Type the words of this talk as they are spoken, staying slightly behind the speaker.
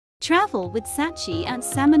Travel with Sachi at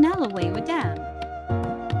Samanalawewa Dam.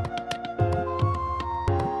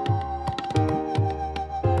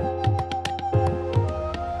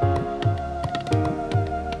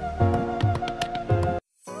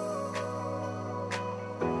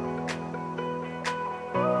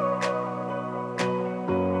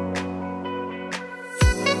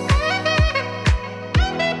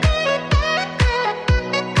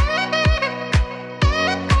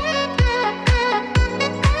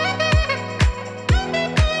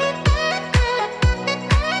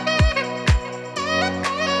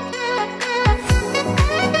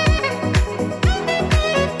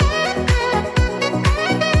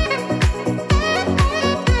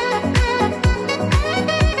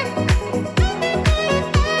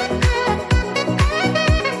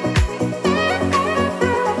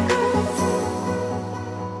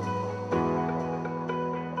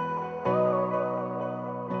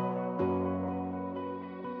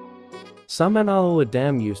 Samanalawewa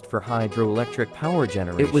Dam used for hydroelectric power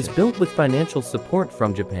generation. It was built with financial support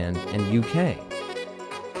from Japan and UK.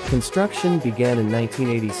 Construction began in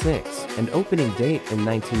 1986 and opening date in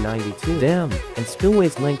 1992. Dam and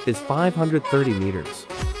spillway's length is 530 meters.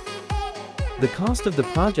 The cost of the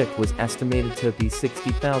project was estimated to be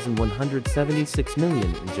 60,176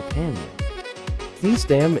 million in Japan yen. This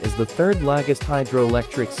dam is the third largest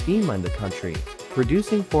hydroelectric scheme in the country,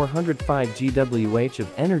 producing 405 GWh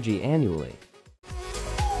of energy annually.